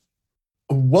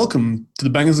Welcome to the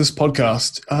Bangers List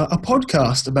podcast, a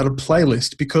podcast about a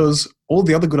playlist because all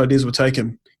the other good ideas were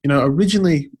taken. You know,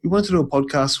 originally we wanted to do a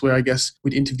podcast where I guess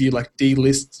we'd interview like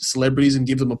D-list celebrities and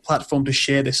give them a platform to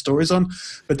share their stories on.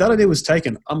 But that idea was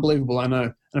taken. Unbelievable, I know.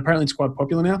 And apparently it's quite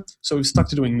popular now. So we've stuck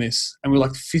to doing this. And we're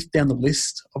like fifth down the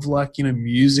list of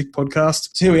music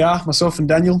podcasts. So here we are, myself and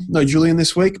Daniel. No Julian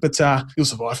this week, but you'll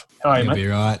survive. How are you, mate? You'll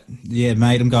be right. Yeah,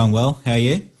 mate, I'm going well. How are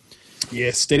you?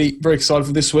 Yeah, steady. Very excited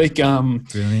for this week.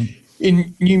 Brilliant.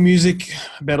 In new music,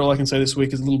 about all I can say this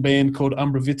week is a little band called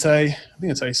Amaranthe. I think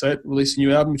that's how you say it. Released a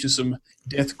new album, which is some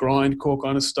death grindcore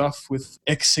kind of stuff with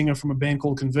ex-singer from a band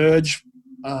called Converge.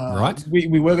 Right. We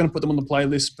were going to put them on the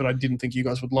playlist, but I didn't think you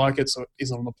guys would like it, so it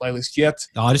isn't on the playlist yet.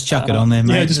 I'll just chuck it on there,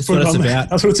 mate. Yeah, just that's put what it it's on there. about.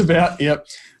 That's what it's about, yep.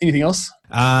 Anything else?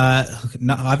 No,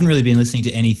 I haven't really been listening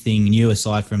to anything new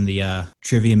aside from the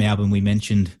Trivium album we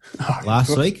mentioned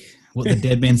last week. What the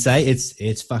Dead Men Say,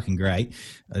 it's fucking great.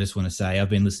 I just want to say I've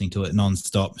been listening to it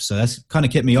non-stop. So that's kind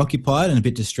of kept me occupied and a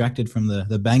bit distracted from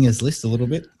the bangers list a little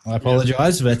bit. I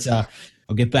apologise, but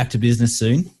I'll get back to business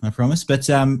soon, I promise. But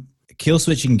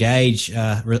Killswitch Engage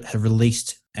have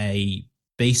released a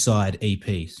B-side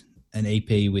EP, an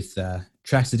EP with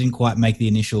tracks that didn't quite make the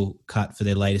initial cut for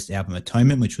their latest album,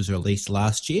 Atonement, which was released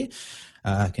last year.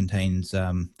 That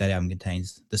album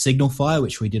contains The Signal Fire,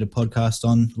 which we did a podcast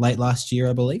on late last year,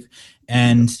 I believe,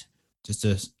 and just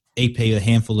a EP with a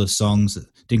handful of songs that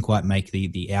didn't quite make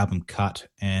the album cut,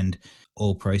 and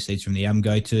all proceeds from the album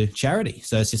go to charity.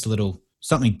 So it's just a little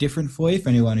something different for you for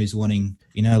anyone who's wanting,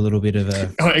 a little bit of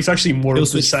a... Oh, it's actually more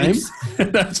of the same.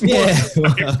 That's more.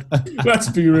 Yeah. Let's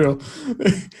be real.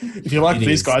 If you like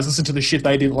these guys, listen to the shit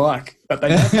they didn't like, but they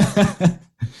like.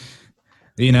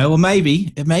 Well,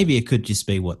 maybe it could just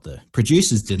be what the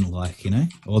producers didn't like,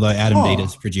 although Adam D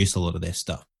does produce a lot of their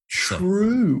stuff.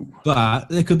 True. So, but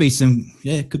there could be some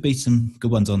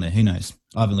good ones on there. Who knows?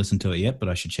 I haven't listened to it yet, but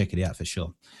I should check it out for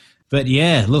sure. But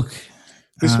yeah, look.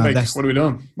 This week, what are we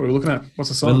doing? What are we looking at? What's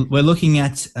the song? We're looking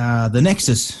at The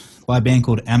Nexus by a band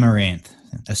called Amaranthe,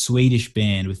 a Swedish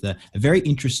band with a very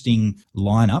interesting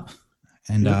lineup.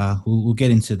 And we'll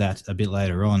get into that a bit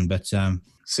later on. But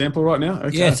sample right now?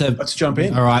 Okay. Yeah, so let's jump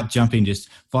in. All right, jump in. Just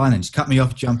fine. Just cut me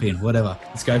off, jump in, whatever.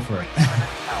 Let's go for it.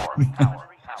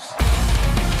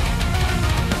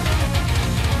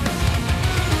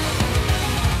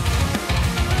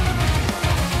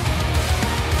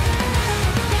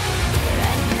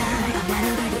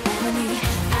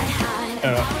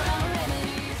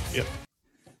 Yep.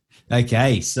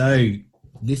 Okay, so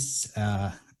this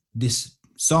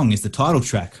song is the title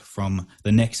track from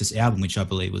the Nexus album, which I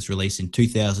believe was released in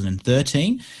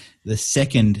 2013, the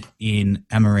second in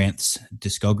Amaranthe's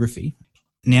discography.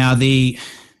 Now, the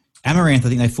Amaranthe, I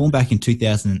think they formed back in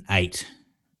 2008.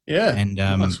 Yeah, and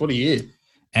nice. What a year.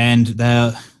 And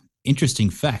the interesting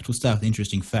fact, we'll start with the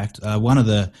interesting fact, one of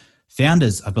the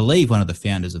founders, I believe one of the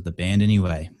founders of the band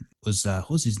anyway, was, what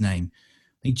was his name?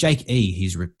 I think Jake E.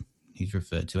 He's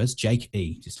referred to as Jake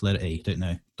E. Just letter E. Don't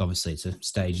know. Obviously, it's a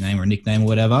stage name or a nickname or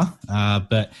whatever.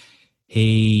 But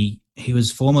he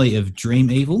was formerly of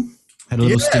Dream Evil. Had a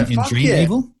little stint in Dream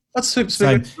Evil. That's super.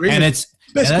 And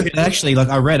that actually, like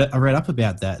I read up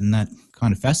about that, and that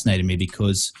kind of fascinated me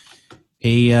because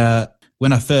he,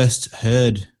 when I first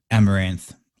heard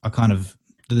Amaranthe,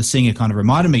 the singer kind of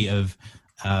reminded me of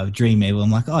Dream Evil.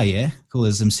 I'm like, oh yeah, cool.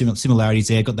 There's some similarities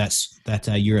there. Got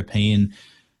that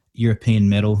European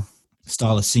metal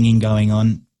style of singing going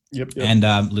on. Yep. And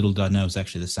little did I know it was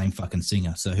actually the same fucking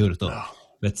singer. So who would have thought? Oh,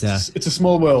 but it's a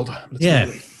small world.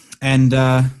 Yeah. And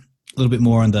a little bit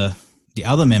more on the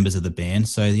other members of the band.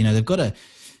 So they've got a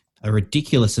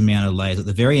ridiculous amount of layers.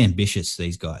 They're very ambitious,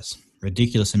 these guys.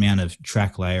 Ridiculous amount of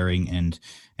track layering and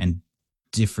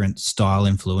different style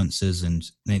influences, and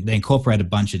they incorporate a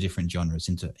bunch of different genres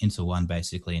into one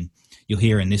basically. And you'll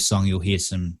hear in this song, you'll hear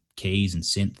some keys and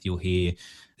synth. You'll hear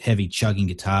heavy chugging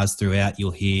guitars throughout.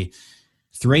 You'll hear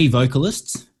three different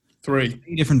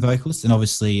vocalists, and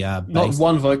obviously not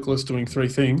one vocalist doing three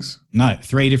things. No,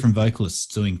 three different vocalists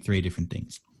doing three different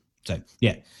things. So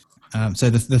yeah, so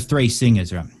the three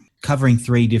singers are covering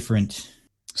three different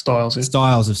styles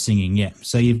of singing. Yeah,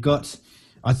 so you've got,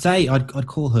 I'd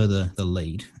call her the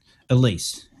lead,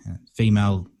 Elise,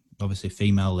 female, obviously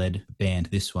female-led band.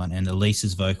 This one, and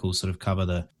Elise's vocals sort of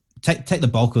cover take the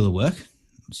bulk of the work.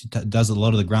 She does a lot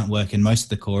of the grunt work and most of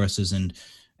the choruses and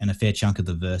a fair chunk of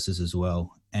the verses as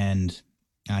well. And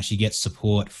she gets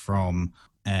support from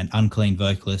an unclean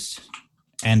vocalist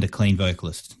and a clean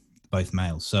vocalist, both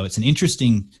males. So it's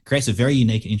creates a very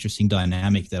unique and interesting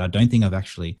dynamic that I don't think I've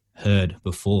actually heard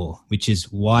before, which is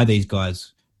why these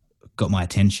guys got my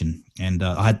attention. And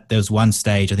there was one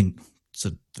stage, I think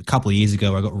So a couple of years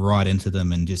ago, I got right into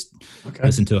them and just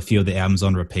listened to a few of the albums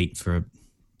on repeat for,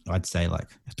 I'd say, like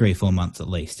 3 or 4 months at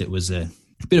least. It was a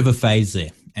bit of a phase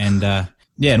there. And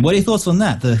and what are your thoughts on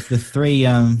that? The three.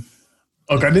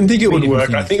 Look, I didn't think it would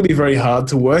work. I think it'd be very hard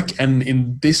to work. And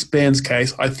in this band's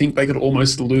case, I think they could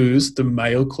almost lose the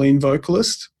male clean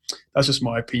vocalist. That's just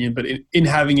my opinion. But in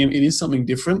having him, it is something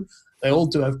different. They all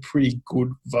do have pretty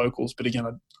good vocals. But again,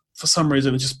 for some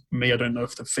reason, it's just me. I don't know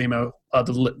if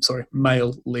the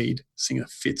male lead singer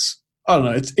fits. I don't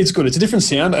know. It's good. It's a different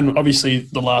sound. And obviously,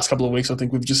 the last couple of weeks, I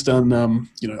think we've just done,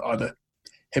 either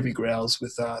heavy growls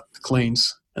with the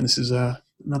cleans. And this is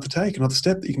another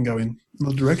step that you can go in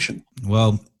another direction.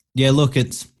 Well, yeah, look,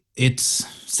 it's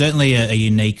certainly a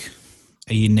unique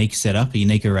setup, a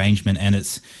unique arrangement, and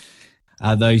it's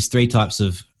those three types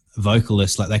of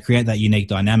vocalists, like they create that unique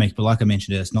dynamic. But like I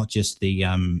mentioned, it's not just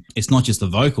the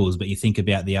vocals, but you think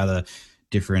about the other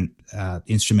different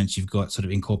instruments you've got sort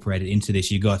of incorporated into this.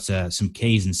 You've got some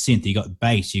keys and synth, you got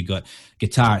bass, you got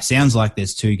guitar. It sounds like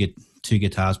there's two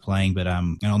guitars playing, but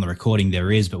and on the recording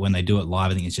there is, but when they do it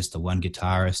live, I think it's just the one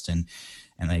guitarist and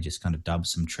they just kind of dub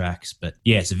some tracks. But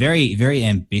yeah, it's a very, very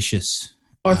ambitious,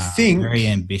 very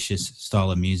ambitious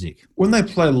style of music. When they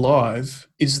play live,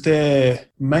 is their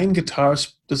main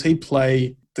guitarist, does he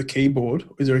play the keyboard?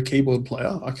 Is there a keyboard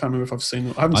player? I can't remember if I've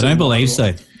seen. I don't believe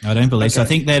so. I don't believe so. I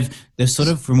think they've sort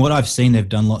of, from what I've seen,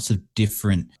 they've had lots of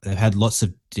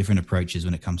different approaches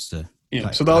when it comes to.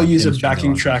 Yeah, so they'll use a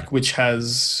backing track which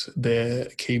has their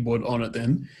keyboard on it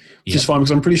then, which is fine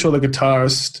because I'm pretty sure the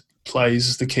guitarist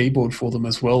plays the keyboard for them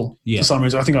as well. Yeah. For some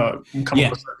reason, I think I'm coming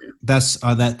across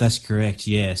that. That's correct.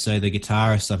 Yeah. So the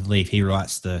guitarist, I believe, he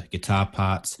writes the guitar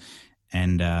parts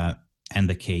and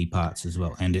the key parts as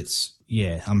well. And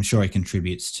I'm sure he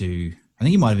contributes to. I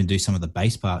think he might even do some of the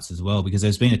bass parts as well, because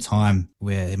there's been a time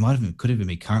where could have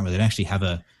been current where they'd actually have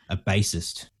a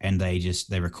bassist and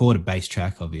they record a bass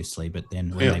track, obviously, but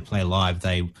then when they play live,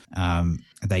 they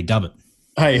dub it.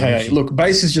 Hey, look,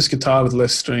 bass is just guitar with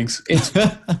less strings.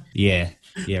 Yeah,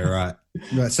 right.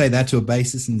 Right, say that to a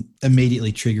bassist and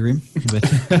immediately trigger him.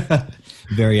 But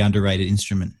very underrated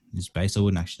instrument is bass. I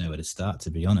wouldn't actually know where to start, to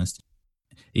be honest.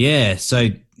 Yeah, so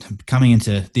coming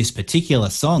into this particular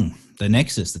song, the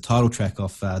Nexus, the title track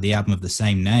off the album of the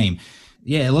same name.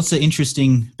 Yeah, lots of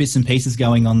interesting bits and pieces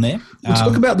going on there. We'll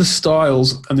talk about the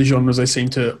styles and the genres they seem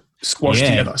to squash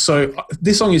together. So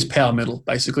this song is power metal,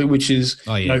 basically, which is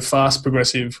fast,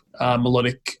 progressive,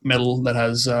 melodic metal that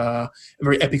has a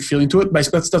very epic feeling to it.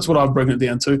 Basically, that's what I've broken it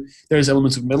down to. There's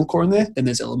elements of metalcore in there, and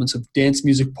there's elements of dance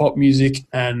music, pop music,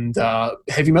 and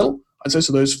heavy metal. I'd say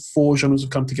so. Those four genres have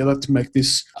come together to make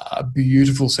this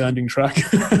beautiful sounding track,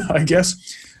 I guess.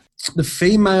 The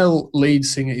female lead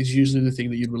singer is usually the thing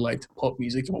that you'd relate to pop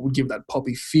music and what would give that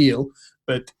poppy feel.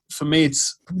 But for me,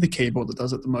 it's probably the keyboard that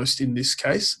does it the most in this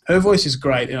case. Her voice is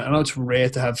great. And I know it's rare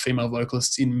to have female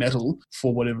vocalists in metal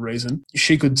for whatever reason.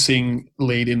 She could sing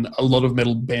lead in a lot of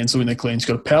metal bands when they're clean. She's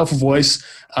got a powerful voice.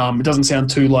 It doesn't sound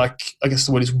too like, I guess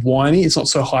the word is whiny. It's not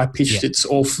so high-pitched. It's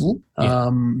awful.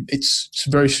 It's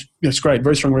very, it's great.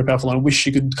 Very strong, very powerful. And I wish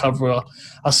she could cover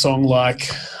a song like,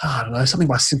 I don't know, something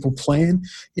by Simple Plan,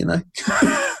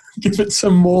 give it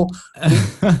some more.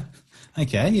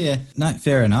 Okay, yeah. No,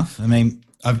 fair enough. I mean,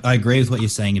 I agree with what you're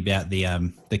saying about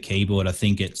the keyboard. I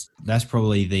think that's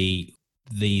probably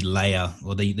the layer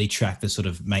or the track that sort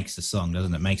of makes the song,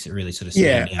 doesn't it? Makes it really sort of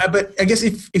stand out. But I guess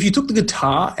if you took the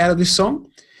guitar out of this song,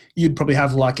 you'd probably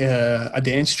have like a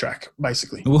dance track,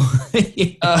 basically.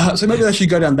 So maybe they should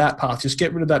go down that path. Just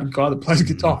get rid of that guy that plays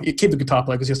the guitar. You keep the guitar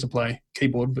player because he has to play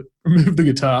keyboard, but remove the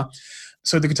guitar.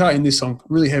 So the guitar in this song,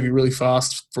 really heavy, really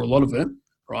fast for a lot of it,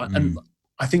 right? And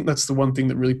I think that's the one thing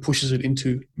that really pushes it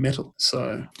into metal.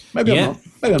 So maybe I'm not.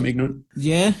 Maybe I'm ignorant.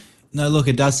 Yeah. No, look,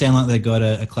 it does sound like they've got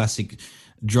a classic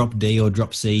drop D or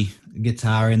drop C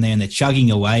guitar in there and they're chugging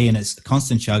away and it's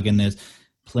constant chug and there's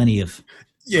plenty of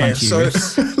country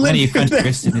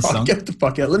riffs in this song. Get the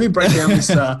fuck out. Let me break down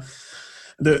this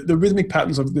the rhythmic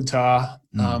patterns of the guitar.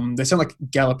 They sound like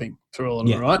galloping through all of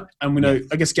it, right? And we know,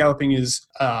 I guess galloping is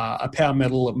a power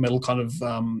metal kind of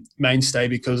mainstay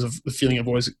because of the feeling of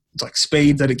always it's like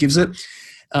speed that it gives it.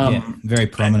 Very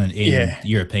prominent in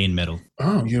European metal.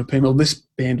 Oh, European metal. This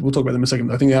band, we'll talk about them in a second.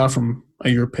 I think they are from a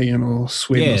European or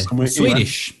Sweden or somewhere.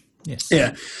 Swedish. Anyway. Yes.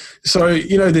 Yeah. So,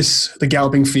 the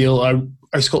galloping feel, I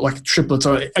used to call it like triplets.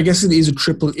 I guess it is a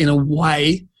triplet in a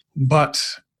way, but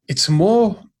it's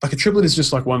more like a triplet is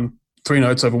just like 3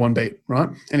 notes over one beat, right?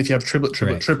 And if you have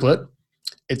triplet,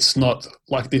 it's not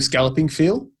like this galloping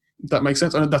feel. If that makes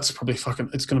sense. I know that's probably it's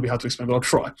going to be hard to explain, but I'll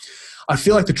try. I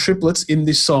feel like the triplets in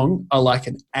this song are like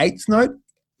an 8th note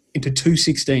into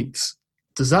 2/16.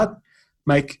 Does that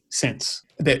make sense.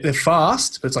 They're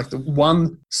fast, but it's like the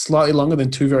one slightly longer than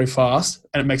two very fast,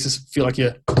 and it makes us feel like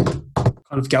you're kind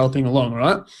of galloping along,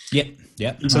 right?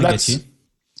 Yep. And so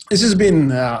this has been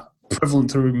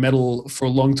prevalent through metal for a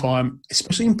long time,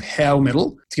 especially in power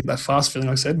metal, to get that fast feeling,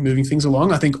 like I said, moving things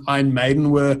along. I think Iron Maiden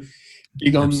were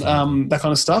big on that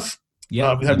kind of stuff.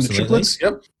 Yeah, with having the triplets.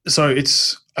 Yep. So I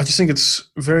just think it's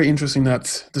very interesting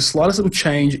that the slightest little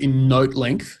change in note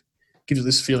length gives you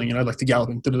this feeling, like the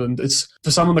galloping. It's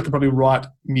for someone that could probably write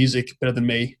music better than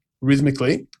me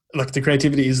rhythmically. Like the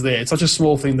creativity is there. It's such a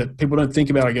small thing that people don't think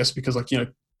about, I guess, because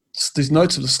these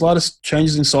notes of the slightest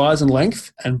changes in size and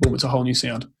length, and boom, it's a whole new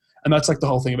sound. And that's like the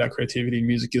whole thing about creativity in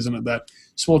music, isn't it? That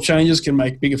small changes can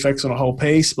make big effects on a whole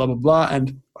piece, blah, blah, blah,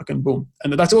 and fucking boom.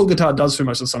 And that's all guitar does for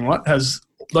most of the song, right? It has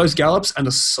those gallops and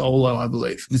a solo, I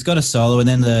believe. It's got a solo, and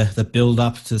then the build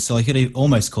up to the solo. You could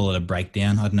almost call it a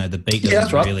breakdown. I don't know. The beat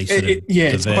doesn't really sort of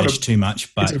diverge too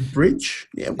much, but it's a bridge.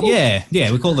 Yeah,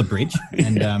 we call it a bridge,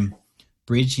 and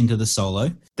bridge into the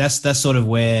solo. That's sort of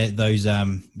where those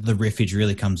the riffage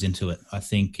really comes into it. I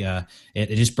think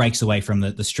it just breaks away from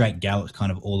the straight gallop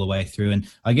kind of all the way through. And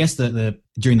I guess the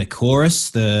during the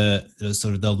chorus, the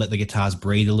sort of they'll let the guitars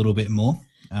breathe a little bit more.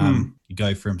 You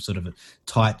go from sort of a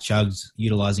tight chugs,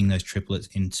 utilizing those triplets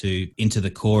into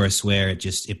the chorus where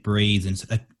it breathes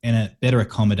and it better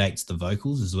accommodates the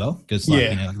vocals as well. Because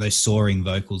like those soaring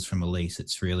vocals from Elise,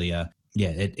 it's really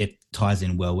it ties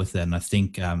in well with that. And I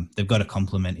think they've got to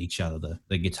complement each other,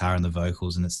 the guitar and the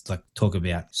vocals. And it's like talk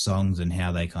about songs and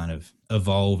how they kind of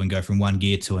evolve and go from one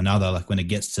gear to another. Like when it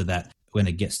gets to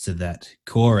that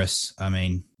chorus, I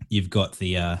mean, you've got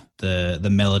the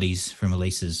melodies from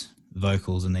Elise's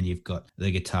vocals, and then you've got the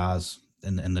guitars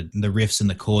and the riffs and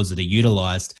the chords that are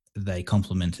utilized. They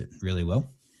complement it really well.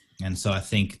 And so I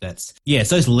think it's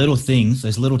those little things,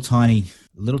 those little tiny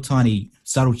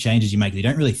subtle changes you make that you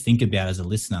don't really think about as a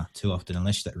listener too often,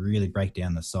 unless you really break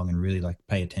down the song and really like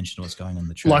pay attention to what's going on in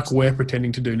the track. Like we're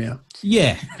pretending to do now.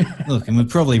 Yeah. Look, and we're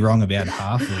probably wrong about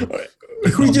half.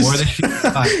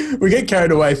 We get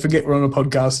carried away, forget we're on a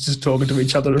podcast just talking to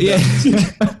each other about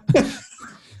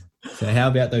So how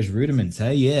about those rudiments,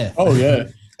 hey? Yeah. Oh, yeah.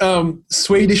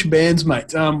 Swedish bands,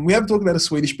 mate. We have talked about a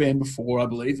Swedish band before, I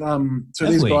believe.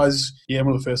 These guys, one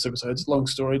of the first episodes. Long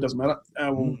story, doesn't matter.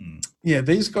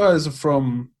 These guys are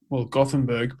from,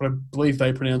 Gothenburg, but I believe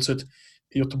they pronounce it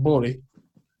Göteborg.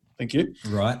 Thank you.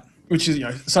 Right. Which is,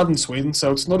 southern Sweden,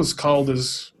 so it's not as cold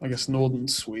as, I guess, northern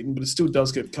Sweden, but it still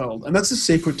does get cold. And that's the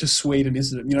secret to Sweden,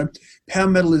 isn't it? Power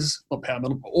metal is, not power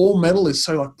metal, all metal is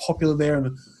so, popular there, and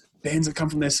the bands that come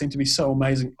from there seem to be so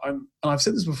amazing. And I've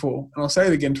said this before, and I'll say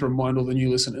it again to remind all the new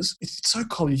listeners. It's so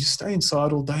cold. You just stay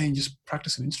inside all day and just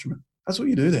practice an instrument. That's what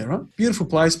you do there, right? Beautiful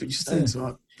place, but you stay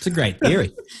inside. It's a great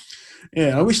theory.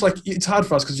 Yeah, I wish, it's hard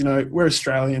for us because, we're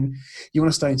Australian. You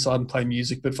want to stay inside and play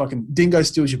music, but fucking dingo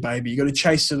steals your baby. You got to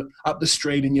chase it up the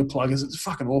street in your pluggers. It's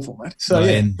fucking awful, mate. So,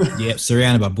 And,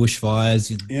 surrounded by bushfires.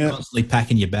 You're constantly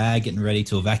packing your bag, getting ready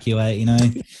to evacuate,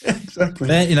 Exactly.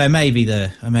 But,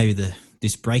 maybe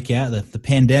this breakout, the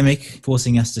pandemic,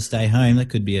 forcing us to stay home, that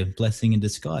could be a blessing in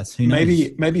disguise. Who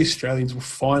knows? Maybe Australians will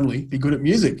finally be good at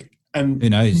music. And who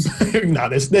knows? No,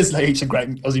 there's heaps of great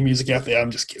Aussie music out there. I'm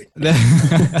just kidding.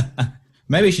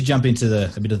 Maybe we should jump into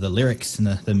a bit of the lyrics and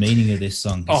the meaning of this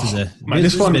song. This is a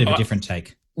bit of a different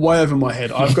take. Way over my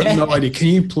head. I've got no idea. Can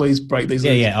you please break these?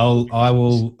 Yeah.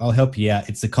 I'll help you out.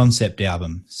 It's a concept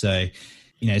album, so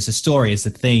it's a story, it's a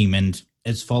theme, and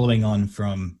it's following on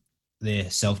from their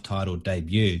self-titled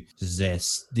debut.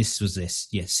 This was their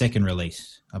second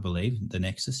release, I believe, the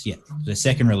Nexus. Yeah, their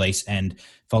second release, and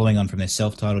following on from their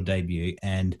self-titled debut.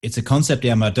 And it's a concept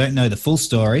album. I don't know the full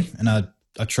story, and I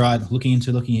tried looking at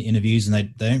interviews, and they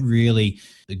don't really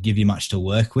give you much to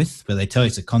work with, but they tell you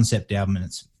it's a concept album and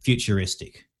it's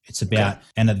futuristic. It's about,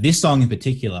 and this song in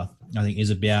particular, I think, is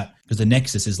about, because the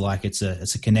Nexus is like it's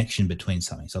a connection between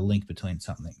something, it's a link between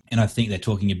something. And I think they're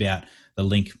talking about the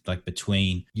link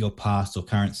between your past or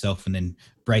current self and then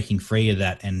breaking free of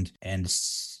that and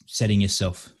setting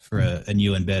yourself for a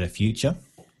new and better future.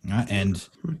 Right? And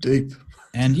deep.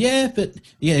 And it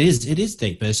is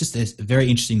deep, but it's just very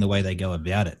interesting the way they go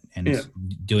about it and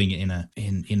doing it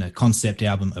in a concept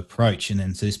album approach. And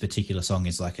then so this particular song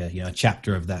is like a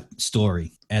chapter of that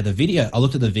story. The video, I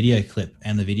looked at the video clip,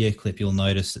 and the video clip, you'll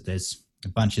notice that there's a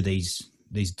bunch of these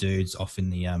dudes off in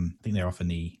the I think they're off in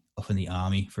the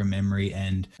army from memory,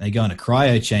 and they go into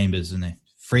cryo chambers and they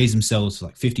freeze themselves for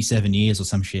 57 years or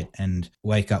some shit and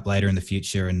wake up later in the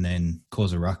future and then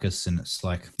cause a ruckus. And it's so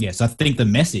I think the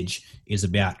message is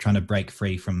about trying to break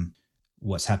free from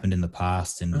what's happened in the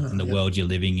past and the world you're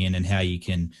living in, and how you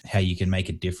can make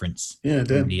a difference in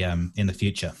the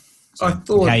future. So I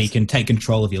thought how you can take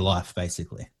control of your life,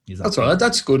 basically. That's right.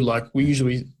 That's good. Like we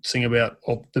usually sing about,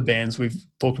 or the bands we've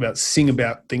talked about sing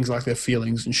about things like their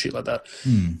feelings and shit like that.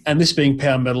 And this being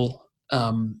power metal,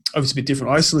 obviously a bit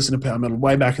different. I used to listen to power metal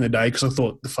way back in the day because I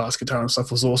thought the fast guitar and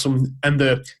stuff was awesome. And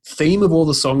the theme of all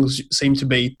the songs seemed to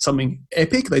be something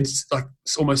epic. They'd like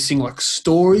almost sing like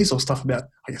stories or stuff about,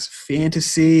 I guess,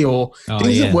 fantasy or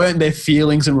things that weren't their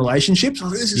feelings and relationships.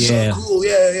 Like, this is so cool.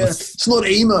 Yeah. It's not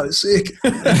emo. Sick.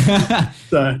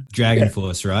 So, Dragon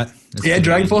Force, right?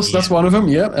 Dragon Force. That's one of them.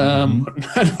 Yeah. And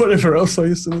whatever else I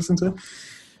used to listen to.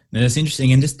 And it's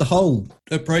interesting, and just the whole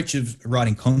approach of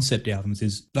writing concept albums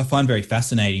is I find very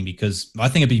fascinating because I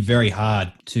think it'd be very hard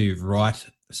to write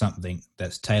something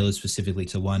that's tailored specifically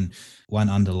to one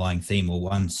underlying theme or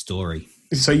one story.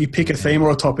 So you pick a theme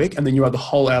or a topic, and then you write the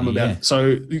whole album about it.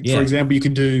 So, for example, you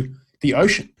could do the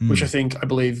ocean, which I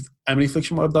believe Amity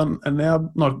Affliction might have done, and now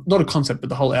not a concept, but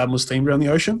the whole album was themed around the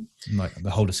ocean, like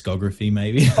the whole discography,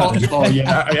 maybe.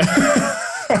 Yeah.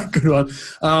 Good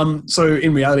one. So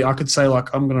in reality, I could say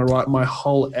like I'm going to write my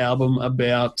whole album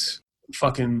about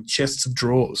fucking chests of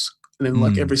drawers, and then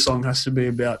like every song has to be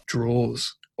about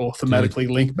drawers or thematically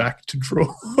link back to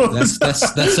drawers.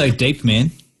 That's so deep,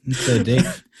 man. It's so deep.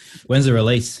 When's the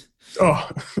release? Oh,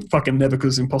 fucking never,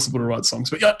 because it's impossible to write songs.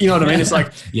 But you know what I mean? It's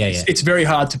like it's very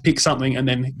hard to pick something and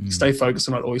then stay focused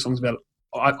and write all your songs about it.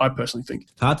 I personally think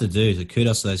it's hard to do. So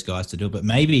kudos to those guys to do it. But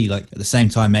maybe like at the same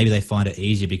time, maybe they find it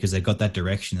easier because they've got that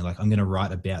direction. They're like, I'm going to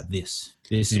write about this.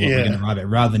 This is what we're going to write about,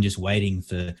 rather than just waiting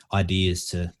for ideas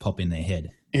to pop in their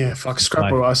head. Yeah, fuck, scrap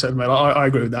what I said, mate. I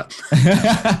agree with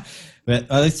that. But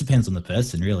it depends on the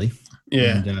person, really.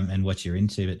 Yeah. And what you're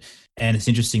into. And it's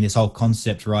interesting, this whole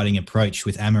concept writing approach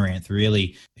with Amaranthe,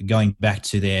 really going back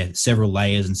to their several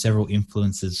layers and several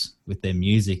influences with their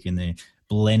music and their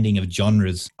blending of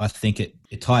genres. I think it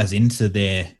ties into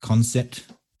their concept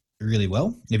really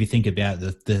well. If you think about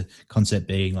the concept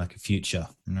being like a future,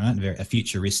 right? A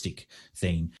futuristic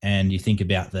theme. And you think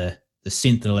about the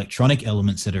synth and electronic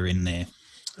elements that are in there,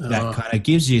 that kind of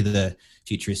gives you the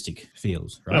futuristic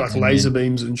feels, right? Like laser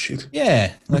beams and shit.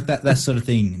 Yeah, like that sort of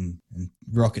thing, and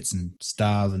rockets and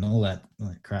stars and all that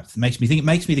crap. It makes me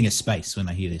think of space when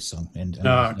I hear this song and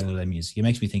all their music. It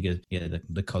makes me think of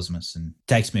the cosmos and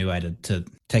takes me away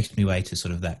to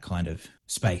sort of that kind of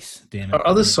space. Are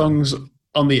other songs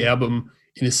on the album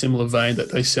in a similar vein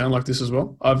that they sound like this as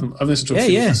well? I've listened to a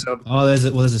few myself. Oh, there's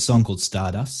a song called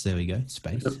Stardust. There we go,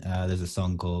 space. Yep. There's a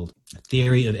song called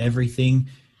Theory of Everything.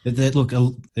 There's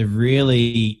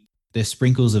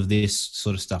sprinkles of this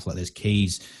sort of stuff, like there's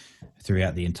keys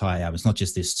throughout the entire album. It's not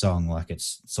just this song, like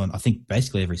it's on, I think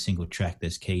basically every single track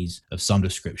there's keys of some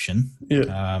description.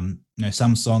 Yeah.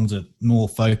 Some songs are more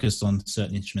focused on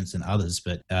certain instruments than others,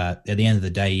 but at the end of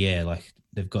the day, like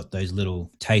they've got those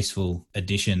little tasteful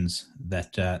additions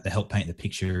that help paint the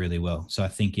picture really well. So I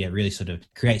think it really sort of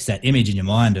creates that image in your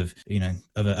mind of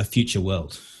a future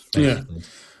world, basically.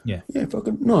 Yeah. Yeah,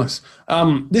 fucking nice.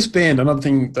 This band, another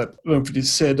thing that Winfrey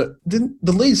said, the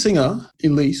lead singer,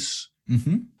 Elise,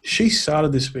 she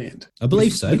started this band. I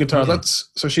believe so. The guitar. Yeah.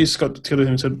 So she's got together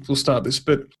and said, we'll start this.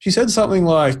 But she said something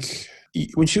like,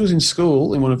 when she was in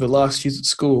school, in one of her last years at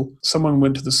school, someone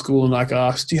went to the school and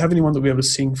asked, do you have anyone that will be able to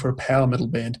sing for a power metal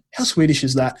band? How Swedish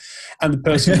is that? And the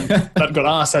person that got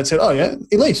asked that said, oh yeah,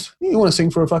 Elise, you want to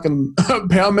sing for a fucking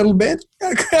power metal band?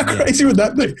 How crazy would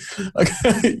that be? Like,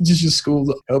 just your school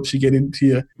that helps you get into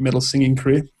your metal singing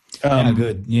career.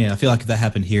 Good. Yeah, I feel like if that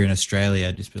happened here in Australia,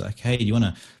 I'd just be like, hey, do you want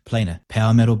to play in a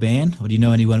power metal band? Or do you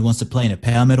know anyone who wants to play in a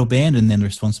power metal band? And then the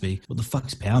response would be, what the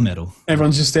fuck's power metal?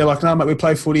 Everyone's just there like, no, mate, we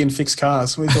play footy and fix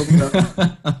cars. What are you talking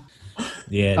about?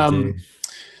 Yeah, dude.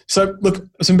 So, look,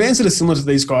 some bands that are similar to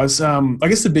these guys, I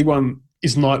guess the big one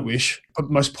is Nightwish,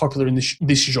 most popular in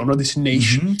this genre, this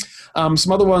niche.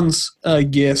 Some other ones, I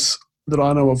guess, that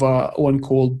I know of are one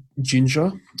called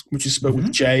Ginger, which is spelled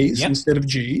with J's instead of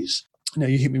G's. Now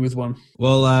you hit me with one.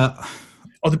 Well,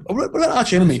 what about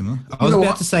Arch Enemy? I was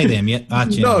about to say them,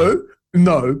 Arch Enemy.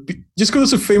 No. Just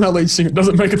because it's a female lead singer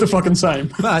doesn't make it the fucking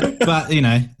same. But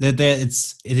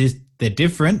they're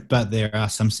different, but there are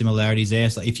some similarities there.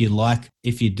 So if you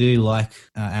do like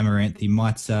Amaranthe, you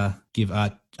might give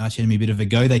Arch Enemy a bit of a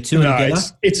go. They tour together.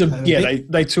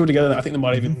 They tour together. I think they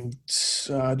might even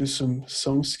do some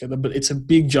songs together. But it's a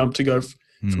big jump to go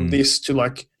from this to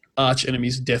like Arch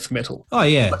Enemy's death metal. Oh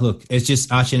yeah, look, it's just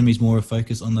Arch Enemy's more a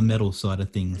focus on the metal side of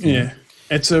things. Yeah.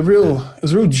 It's a real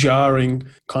jarring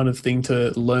kind of thing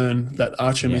to learn that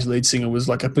Arch Enemy's lead singer was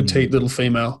like a petite little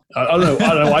female. I don't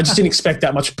know. I just didn't expect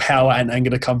that much power and anger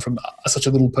to come from such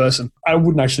a little person. I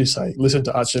wouldn't actually say listen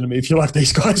to Arch Enemy if you like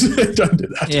these guys. Don't do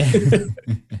that.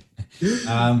 Yeah.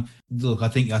 Look, I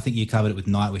think you covered it with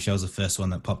Nightwish. That was the first one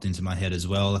that popped into my head as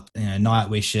well.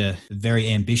 Nightwish are very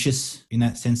ambitious in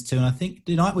that sense too, and I think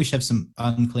do Nightwish have some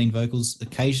unclean vocals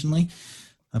occasionally?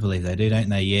 I believe they do, don't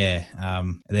they? Yeah.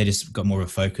 They just got more of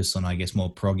a focus on, I guess,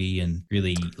 more proggy and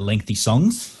really lengthy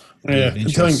songs. Yeah,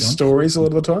 and telling stories a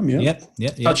lot of the time, yeah.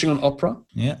 Yep. Touching on opera.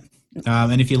 Yeah.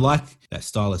 And if you like that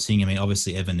style of singing, I mean,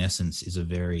 obviously Evanescence is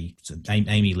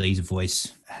Amy Lee's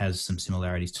voice has some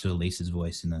similarities to Elisa's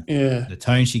voice in the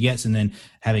tone she gets, and then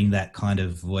having that kind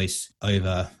of voice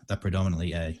over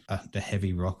predominantly a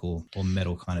heavy rock or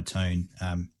metal kind of tone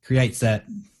creates a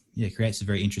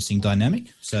very interesting dynamic.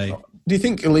 So do you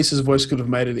think Elisa's voice could have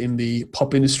made it in the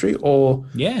pop industry? Or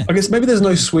I guess maybe there's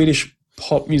no Swedish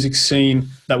pop music scene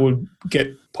that would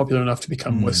get popular enough to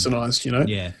become westernized, you know?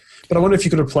 Yeah. But I wonder if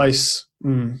you could replace, I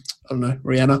don't know,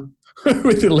 Rihanna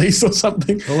with Elise or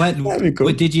something. Well, that'd be cool.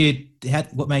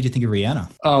 What made you think of Rihanna?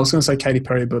 Oh, I was going to say Katy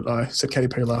Perry, but I said Katy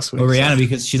Perry last week. Well, Rihanna,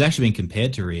 because she's actually been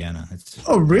compared to Rihanna.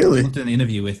 Oh, really? I looked at an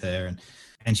interview with her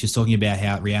and she was talking about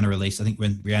how Rihanna released, I think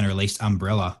when Rihanna released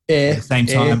Umbrella. At the same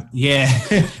time,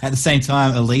 at the same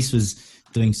time, Elise was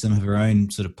doing some of her own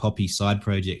sort of poppy side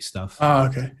project stuff. Oh,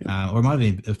 okay. Or it might have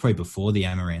been, it was probably before the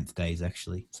Amaranthe days,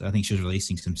 actually. So I think she was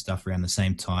releasing some stuff around the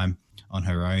same time on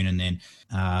her own. And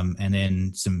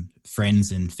then some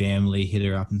friends and family hit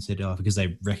her up and said, because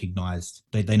they recognized,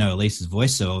 they know Elisa's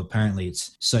voice. So apparently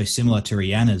it's so similar to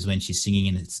Rihanna's when she's singing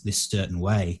in this certain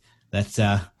way that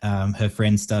her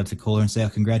friends started to call her and say,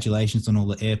 congratulations on all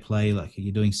the airplay. Like,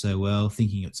 you're doing so well,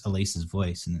 thinking it's Elisa's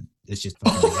voice. And it's just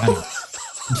fucking Rihanna.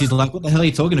 And she's like, what the hell are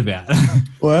you talking about?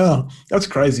 Wow, that's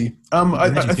crazy. I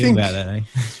think about that, eh?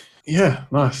 Yeah,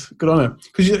 nice. Good on her.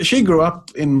 Because she grew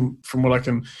up from what I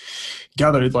can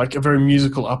gather, like a very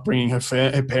musical upbringing.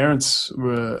 Her parents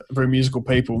were very musical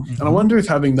people. Mm-hmm. And I wonder if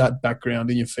having that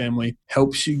background in your family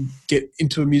helps you get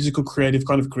into a musical, creative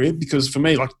kind of career. Because for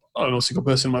me, like, I don't know a single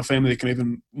person in my family that can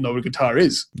even know what a guitar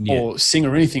is or sing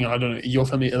or anything. I don't know. Your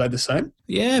family, are they the same?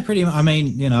 Yeah, pretty much. I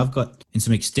mean, I've got, in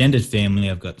some extended family,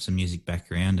 I've got some music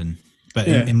background But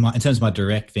in terms of my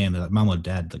direct family, like mum or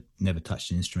dad, like never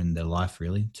touched an instrument in their life,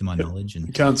 really, to my knowledge. And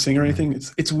you can't sing or anything.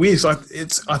 It's weird. It's like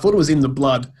I thought it was in the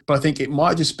blood, but I think it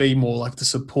might just be more like the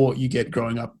support you get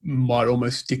growing up might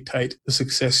almost dictate the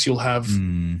success you'll have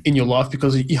in your life,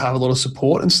 because you have a lot of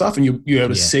support and stuff, and you're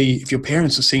able to see if your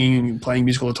parents are singing and playing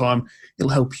music all the time. It'll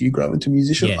help you grow into a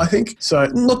musician, I think. So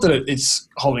not that it's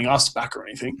holding us back or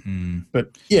anything,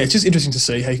 but it's just interesting to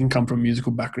see how you can come from a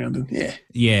musical background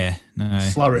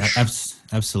and flourish.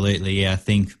 Absolutely. Yeah, I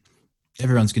think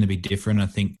everyone's going to be different. I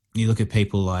think you look at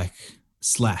people like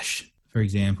Slash, for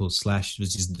example. Slash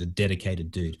was just a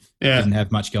dedicated dude. Yeah. Didn't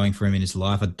have much going for him in his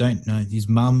life. I don't know. His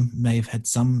mum may have had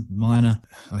some minor,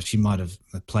 she might have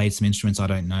played some instruments, I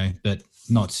don't know, but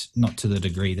not to the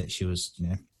degree that she was,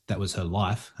 that was her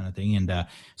life kind of thing. And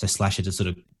so Slash had to sort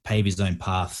of pave his own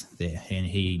path there. And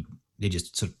he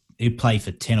just sort of, he'd play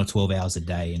for 10 or 12 hours a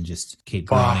day and just keep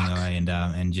grinding away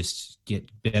and just get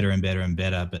better and better and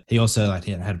better. But he also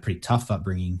had a pretty tough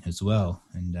upbringing as well.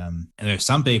 And there are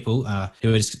some people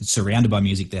who are just surrounded by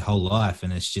music their whole life,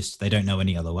 and it's just they don't know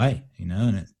any other way,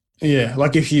 and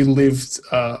like if you lived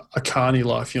a carny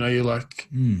life, you're like...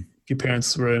 your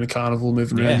parents were in a carnival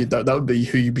moving around, that would be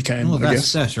who you became, I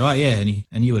guess. That's right, yeah.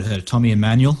 And you would have heard of Tommy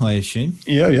Emmanuel, I assume.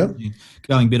 Yeah.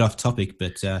 Going a bit off topic,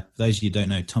 but for those of you who don't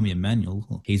know Tommy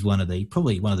Emmanuel, he's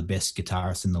probably one of the best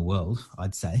guitarists in the world,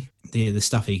 I'd say. The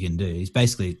stuff he can do,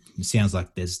 it sounds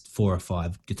like there's 4 or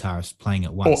 5 guitarists playing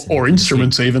at once. Or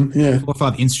instruments even, 4 or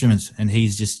 5 instruments, and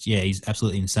he's just, he's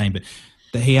absolutely insane. But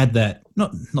he had that,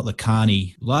 not the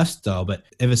carny lifestyle, but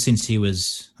ever since he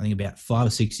was, I think, about 5 or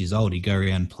 6 years old, he'd go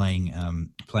around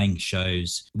playing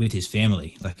shows with his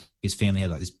family. Like his family had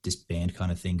like this band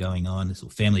kind of thing going on, this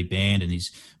little family band, and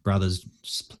his brothers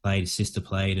played, his sister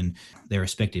played, and their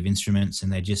respective instruments,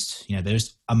 and they're just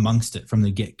amongst it from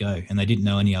the get-go, and they didn't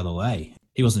know any other way.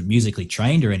 He wasn't musically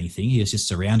trained or anything. He was just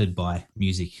surrounded by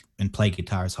music and played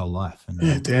guitar his whole life.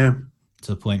 And damn.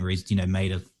 To the point where he's,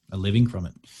 made a living from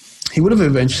it. He would have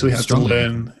eventually had to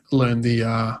learn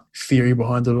the theory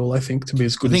behind it all, I think, to be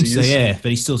as good as he is. I think so, yeah.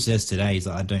 But he still says today, he's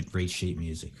like, I don't read sheet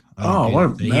music.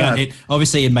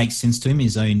 Obviously, it makes sense to him,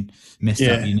 his own messed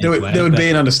up unique way. There would be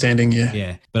an understanding,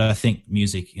 Yeah, but I think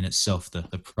music in itself, the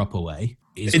proper way,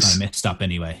 is kind of messed up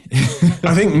anyway.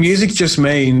 I think music just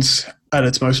means, at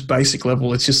its most basic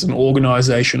level, it's just an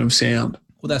organisation of sound.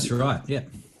 Well, that's right, yeah.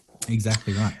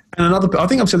 Exactly right. And I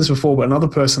think I've said this before, but another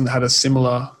person that had a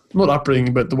similar, not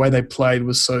upbringing, but the way they played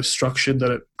was so structured that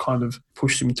it kind of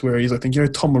pushed him to where he's. I think,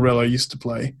 Tom Morello used to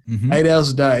play 8 hours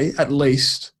a day at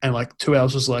least, and like 2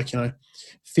 hours was like,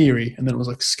 theory, and then it was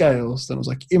like scales, then it was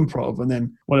like improv, and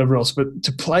then whatever else. But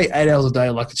to play 8 hours a day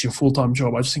like it's your full-time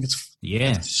job, I just think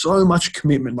it's so much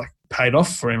commitment, like paid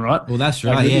off for him, right? Well, that's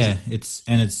right. Yeah, it's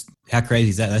how crazy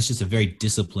is that? That's just a very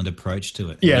disciplined approach to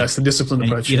it. Yeah, that's the disciplined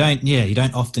approach. You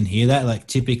don't often hear that. Like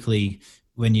typically,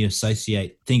 when you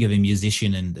think of a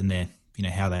musician and their,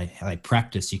 how they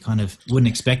practice, you kind of wouldn't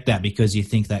expect that, because you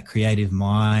think that creative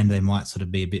mind, they might sort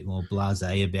of be a bit more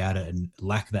blasé about it and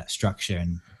lack that structure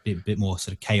and a bit more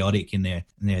sort of chaotic in their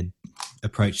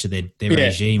approach to their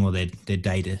regime or their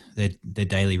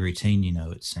daily routine.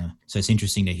 It's so it's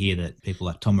interesting to hear that people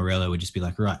like Tom Morello would just be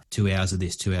like, right, 2 hours of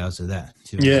this, 2 hours of that,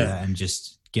 2 hours of that, and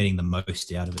just getting the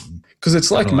most out of it. Because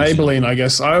it's like Maybelline, I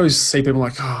guess. I always see people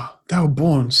like, they were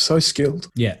born so skilled.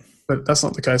 Yeah. But that's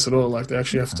not the case at all. Like, they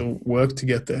actually have to work to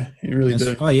get there. You really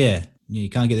do. Oh, yeah. You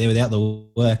can't get there without the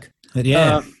work. But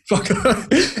yeah.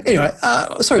 Anyway,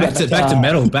 sorry about that. Back to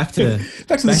metal. Back to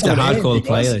hardcore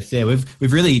playlist. Yeah,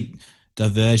 we've really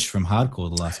diverged from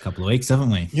hardcore the last couple of weeks, haven't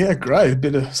we? Yeah, great. A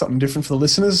bit of something different for the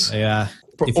listeners. Yeah.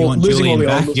 If you want Julian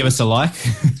back, give us a like.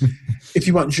 If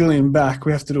you want Julian back,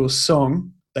 we have to do a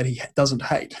song that he doesn't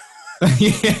hate.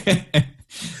 Yeah.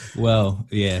 Well,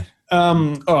 yeah.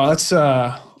 All right, let's... do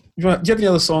you have any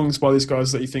other songs by these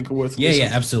guys that you think are worth listening?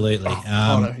 Yeah, absolutely.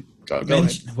 Go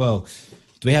ahead. Well,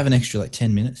 do we have an extra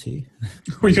 10 minutes here?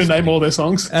 Are you going to name all their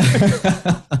songs?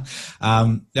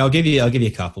 I'll give you a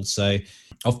couple. So,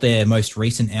 off their most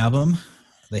recent album,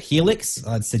 The Helix,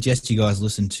 I'd suggest you guys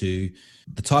listen to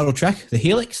the title track, The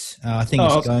Helix. I think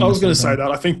I was going to say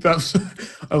that. I think that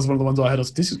was one of the ones I had.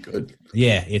 This is good.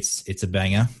 Yeah, it's a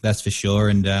banger, that's for sure.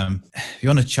 And if you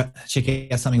want to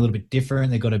check out something a little bit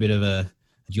different, they've got a bit of a...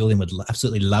 Julian would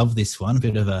absolutely love this one, a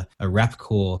bit of a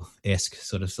rapcore-esque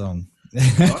sort of song.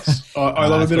 Nice. I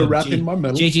love a bit of rap in my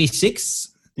metal.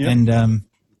 GG6, and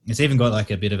it's even got like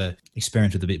a bit of a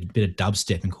experiment with a bit of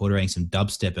dubstep, incorporating some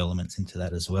dubstep elements into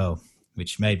that as well,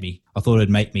 which I thought it would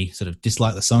make me sort of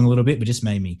dislike the song a little bit, but just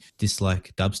made me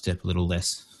dislike dubstep a little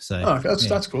less. So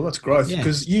that's cool. That's growth,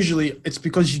 because usually it's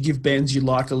because you give bands you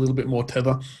like a little bit more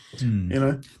tether,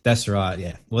 That's right,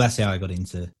 yeah. Well, that's how I got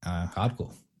into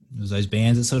hardcore. It was those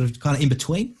bands that sort of kind of in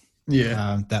between.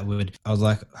 Yeah.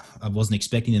 I wasn't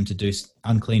expecting them to do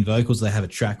unclean vocals. They have a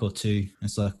track or two.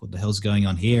 It's like, what the hell's going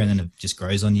on here? And then it just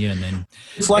grows on you. And then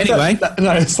it's like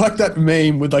it's like that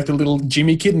meme with like the little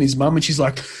Jimmy kid and his mum, and she's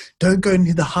like, "Don't go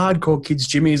near the hardcore kids,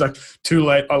 Jimmy." He's like, "Too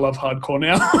late. I love hardcore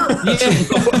now."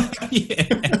 Yeah.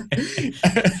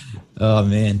 Oh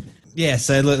man. Yeah,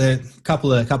 so look, there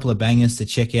are a couple of bangers to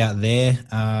check out there,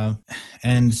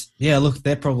 and yeah, look,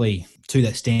 they're probably two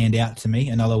that stand out to me.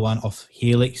 Another one off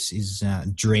Helix is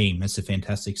Dream. That's a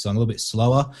fantastic song, a little bit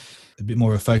slower, a bit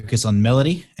more of a focus on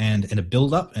melody and a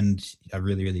build up, and I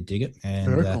really, really dig it.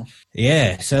 And very cool.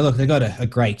 Yeah, so look, they've got a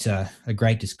great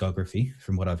discography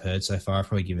from what I've heard so far. I've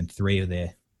probably given 3 of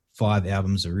their 5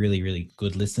 albums a really, really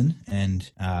good listen, and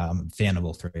I'm a fan of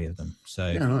all 3 of them. So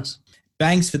yeah, nice.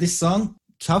 Bangs for this song.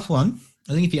 Tough one.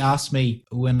 I think if you asked me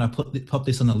when I pop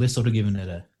this on the list, I would have given it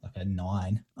a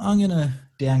 9. I'm going to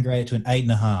downgrade it to an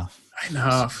 8.5.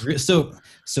 8.5.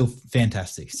 Still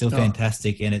fantastic.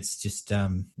 Fantastic. And it's just,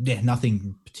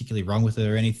 nothing particularly wrong with it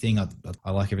or anything. I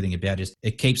like everything about it.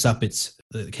 It keeps up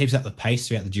the pace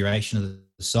throughout the duration of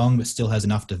the song, but still has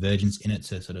enough divergence in it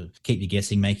to sort of keep you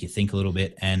guessing, make you think a little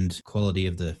bit. And quality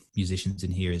of the musicians in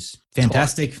here is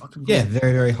fantastic. Yeah,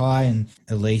 very, very high. And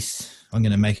Elise, I'm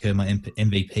going to make her my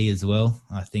MVP as well.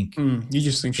 I think. You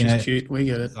just think she's cute. We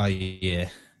get it. Oh, yeah.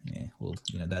 Yeah. Well,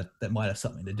 that might have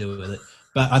something to do with it.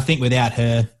 But I think without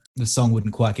her, the song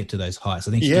wouldn't quite get to those heights.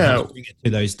 I think she can bring it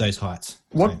to those heights.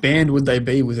 What band would they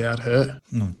be without her?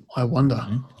 I wonder.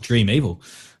 Dream Evil.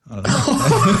 I don't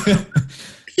know.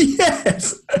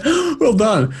 Yes. Well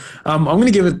done. I'm going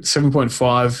to give it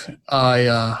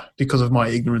 7.5. Because of my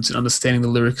ignorance in understanding the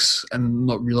lyrics and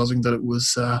not realizing that it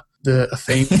was a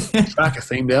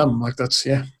themed album. Like that's,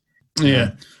 yeah.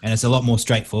 Yeah. And it's a lot more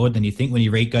straightforward than you think when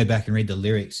you go back and read the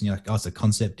lyrics and you're like, oh, it's a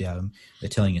concept album. They're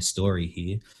telling a story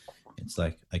here. It's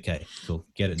like, okay, cool.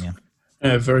 Get it now.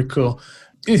 Yeah, very cool.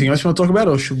 Anything else you want to talk about,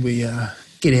 or should we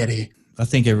get out of here? I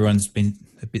think everyone's been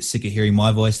a bit sick of hearing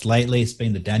my voice lately. It's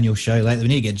been the Daniel show lately. We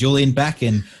need to get Julian back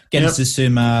and get us to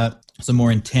some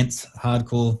more intense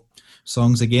hardcore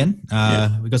songs again.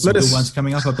 We've got some good ones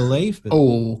coming up, I believe.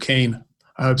 Oh, keen.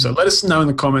 I hope so. Let us know in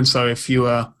the comments, though, if you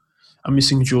are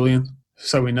missing Julian,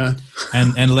 so we know.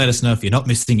 And let us know if you're not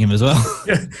missing him as well.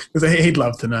 Yeah, because he'd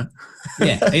love to know.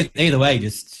 Yeah, either way,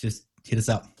 just hit us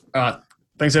up. All right.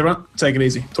 Thanks, everyone. Take it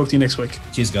easy. Talk to you next week.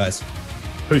 Cheers, guys.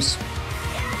 Peace.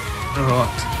 All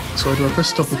right. So do I press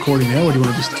stop recording now, or do you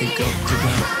want to just keep going?